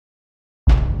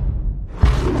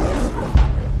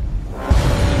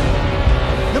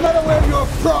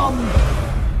from.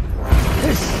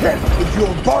 This ship is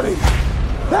your body.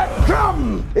 That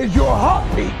drum is your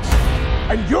heartbeat.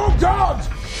 And your God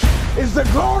is the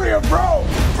glory of Rome.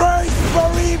 Praise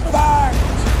for impact!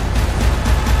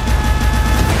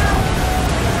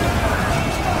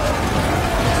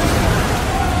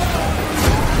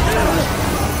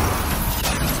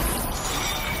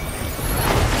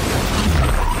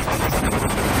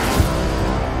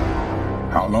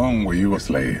 How long were you a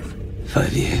slave?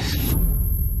 5 years.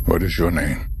 What is your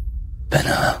name?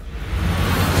 Benah.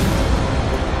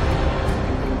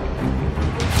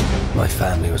 My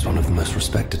family was one of the most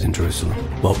respected in Jerusalem.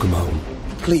 Welcome home.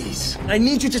 Please, I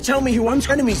need you to tell me who one's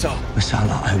enemies are.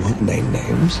 Masala, I won't name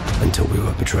names until we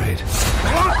were betrayed.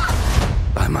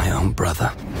 By my own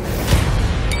brother.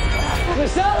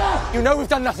 Masala! You know we've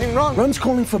done nothing wrong. Rome's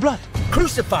calling for blood.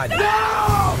 Crucify them.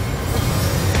 No!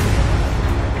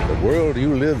 The world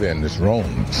you live in is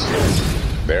Rome's.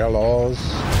 Their laws,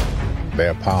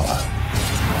 their power.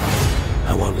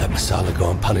 I won't let Masala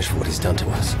go unpunished for what he's done to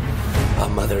us. Our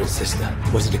mother and sister.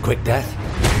 Was it a quick death?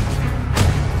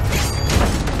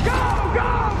 Go, go,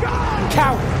 go!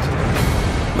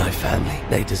 Coward! My family,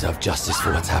 they deserve justice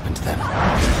for what's happened to them.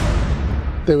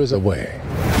 There is a way.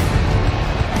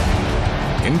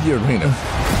 In the arena,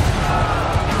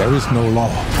 there is no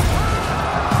law.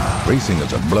 Racing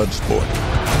is a blood sport.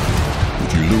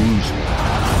 If you lose,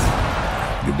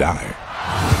 you die.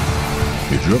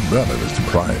 If your brother is the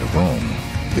pride of Rome,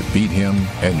 defeat him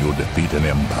and you'll defeat an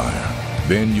empire.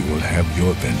 Then you will have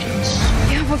your vengeance.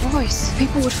 You have a voice.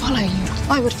 People would follow you.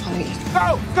 I would follow you.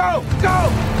 Go, go, go!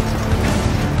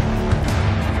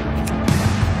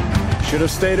 Should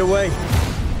have stayed away.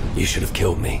 You should have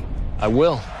killed me. I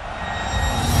will.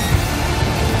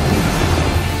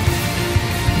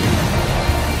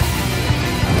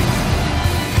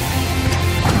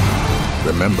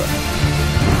 Remember,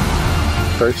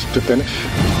 first to finish,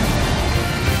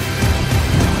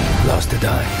 last to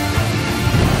die.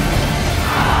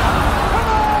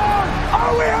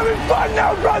 Are we having fun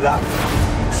now, brother?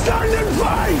 Stand and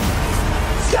fight!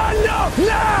 Stand up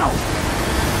now!